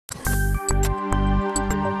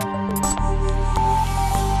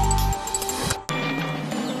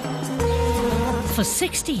For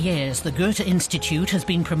 60 years, the Goethe Institute has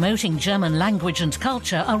been promoting German language and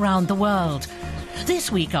culture around the world.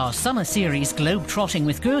 This week, our summer series, Globetrotting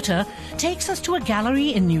with Goethe, takes us to a gallery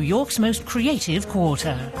in New York's most creative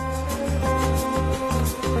quarter.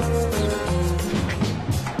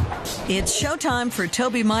 It's showtime for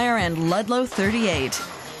Tobi Maier and Ludlow 38.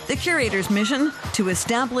 The curator's mission? To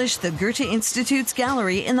establish the Goethe Institute's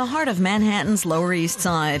gallery in the heart of Manhattan's Lower East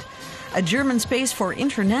Side. A German space for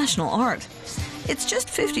international art. It's just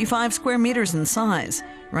 55 square meters in size.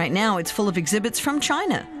 Right now, it's full of exhibits from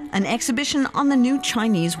China, an exhibition on the new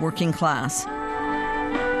Chinese working class.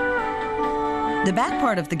 The back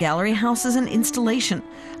part of the gallery houses an installation,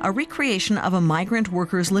 a recreation of a migrant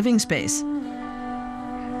workers' living space.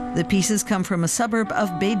 The pieces come from a suburb of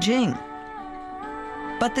Beijing.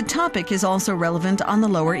 But the topic is also relevant on the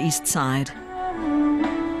Lower East Side.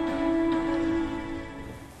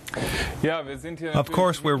 Of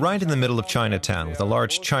course, we're right in the middle of Chinatown with a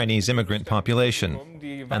large Chinese immigrant population.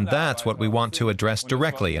 And that's what we want to address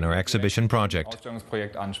directly in our exhibition project.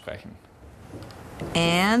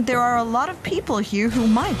 And there are a lot of people here who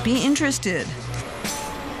might be interested.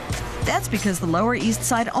 That's because the Lower East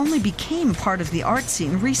Side only became part of the art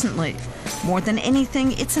scene recently. More than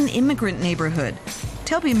anything, it's an immigrant neighborhood.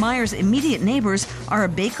 Tobi Maier's immediate neighbors are a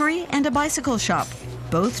bakery and a bicycle shop,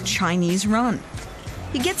 both Chinese-run.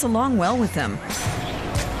 He gets along well with them.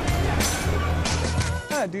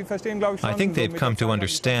 I think they've come to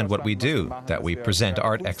understand what we do, that we present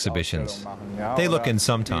art exhibitions. They look in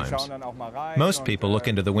sometimes. Most people look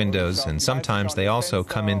into the windows, and sometimes they also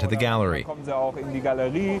come into the gallery.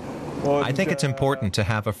 I think it's important to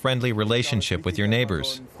have a friendly relationship with your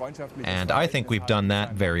neighbors, and I think we've done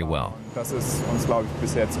that very well.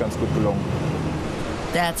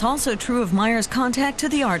 That's also true of Maier's contact to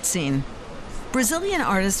the art scene. Brazilian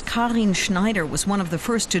artist Karin Schneider was one of the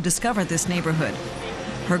first to discover this neighborhood.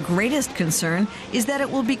 Her greatest concern is that it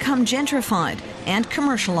will become gentrified and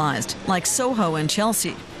commercialized, like Soho and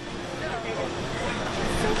Chelsea.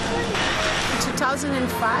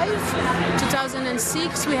 2005,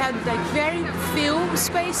 2006, we had like very few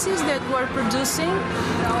spaces that were producing,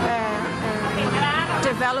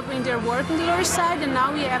 developing their work on the Lower Side, and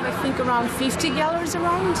now we have, I think, around 50 galleries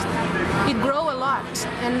around. It grew a lot,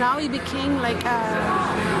 and now it became like a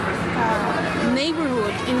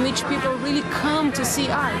neighborhood in which people really come to see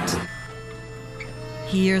art.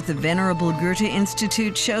 Here, the venerable Goethe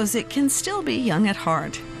Institute shows it can still be young at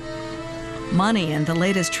heart. Money and the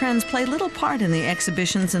latest trends play little part in the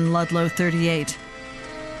exhibitions in Ludlow 38.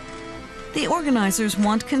 The organizers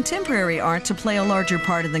want contemporary art to play a larger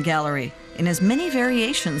part in the gallery, in as many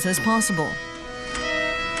variations as possible.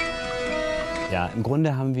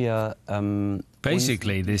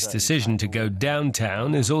 Basically, this decision to go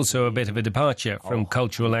downtown is also a bit of a departure from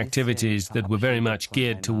cultural activities that were very much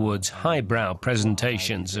geared towards highbrow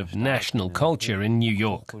presentations of national culture in New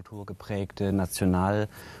York.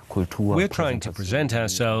 We're trying to present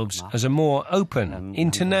ourselves as a more open,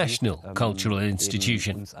 international cultural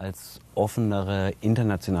institution.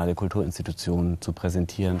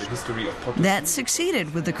 That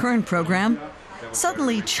succeeded with the current program.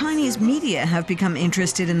 Suddenly, Chinese media have become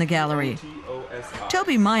interested in the gallery.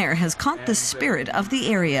 Tobi Maier has caught the spirit of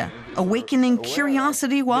the area, awakening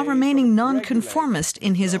curiosity while remaining nonconformist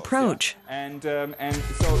in his approach. On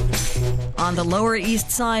the Lower East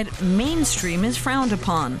Side, mainstream is frowned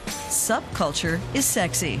upon. Subculture is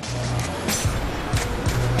sexy.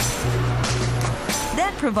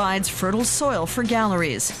 That provides fertile soil for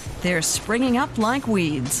galleries. They're springing up like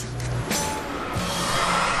weeds.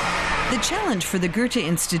 The challenge for the Goethe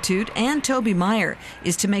Institute and Tobi Maier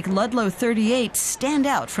is to make Ludlow 38 stand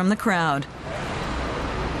out from the crowd.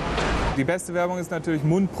 The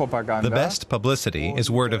best publicity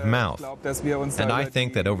is word of mouth, and I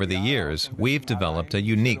think that over the years we've developed a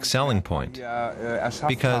unique selling point,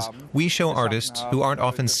 because we show artists who aren't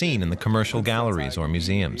often seen in the commercial galleries or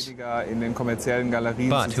museums,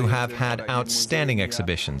 but who have had outstanding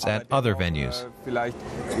exhibitions at other venues.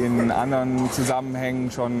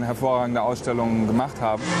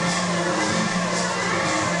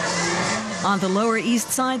 On the Lower East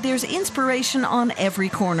Side, there's inspiration on every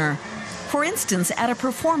corner. For instance, at a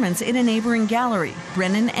performance in a neighboring gallery,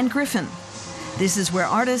 Brennan and Griffin. This is where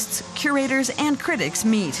artists, curators, and critics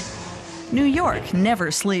meet. New York never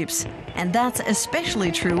sleeps, and that's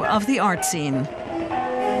especially true of the art scene.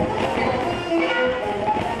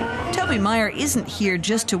 Tobi Maier isn't here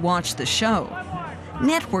just to watch the show.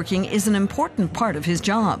 Networking is an important part of his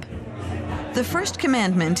job. The first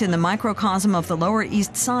commandment in the microcosm of the Lower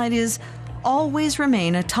East Side is always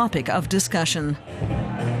remain a topic of discussion.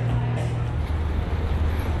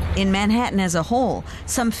 In Manhattan as a whole,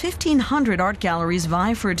 some 1,500 art galleries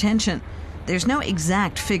vie for attention. There's no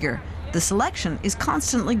exact figure. The selection is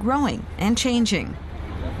constantly growing and changing.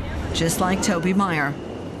 Just like Tobi Maier.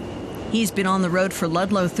 He's been on the road for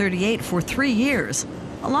Ludlow 38 for 3 years.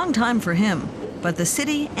 A long time for him, but the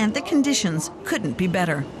city and the conditions couldn't be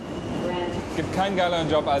better.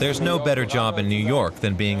 There's no better job in New York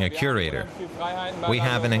than being a curator. We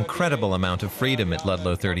have an incredible amount of freedom at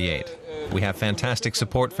Ludlow 38. We have fantastic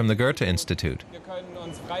support from the Goethe Institute.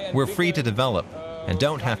 We're free to develop and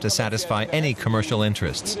don't have to satisfy any commercial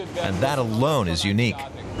interests, and that alone is unique.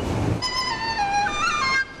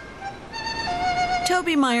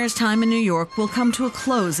 Tobi Maier's time in New York will come to a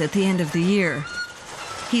close at the end of the year.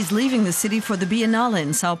 He's leaving the city for the Biennale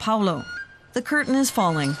in Sao Paulo. The curtain is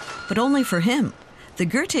falling, but only for him. The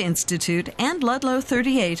Goethe Institute and Ludlow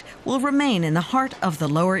 38 will remain in the heart of the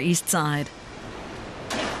Lower East Side.